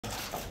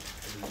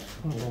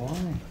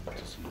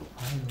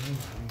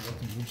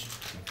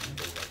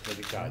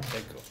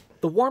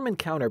The warm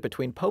encounter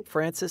between Pope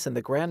Francis and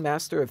the Grand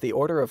Master of the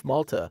Order of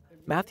Malta,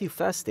 Matthew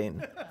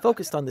Festing,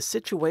 focused on the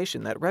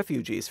situation that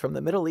refugees from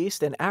the Middle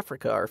East and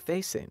Africa are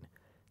facing.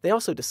 They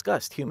also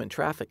discussed human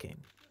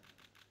trafficking.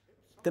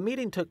 The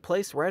meeting took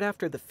place right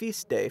after the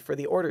feast day for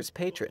the Order's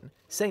patron,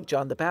 St.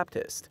 John the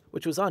Baptist,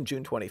 which was on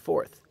June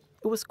 24th.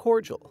 It was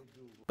cordial,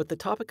 but the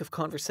topic of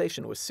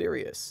conversation was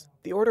serious.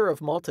 The Order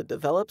of Malta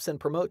develops and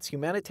promotes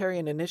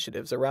humanitarian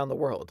initiatives around the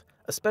world,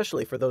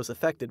 especially for those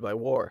affected by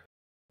war.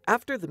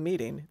 After the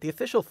meeting, the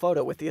official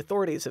photo with the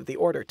authorities of the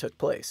Order took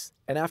place,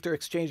 and after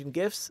exchanging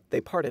gifts,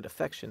 they parted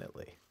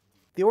affectionately.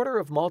 The Order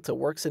of Malta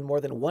works in more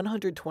than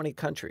 120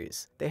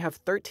 countries. They have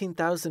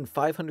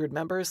 13,500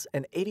 members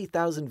and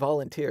 80,000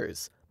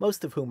 volunteers,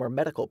 most of whom are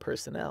medical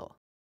personnel.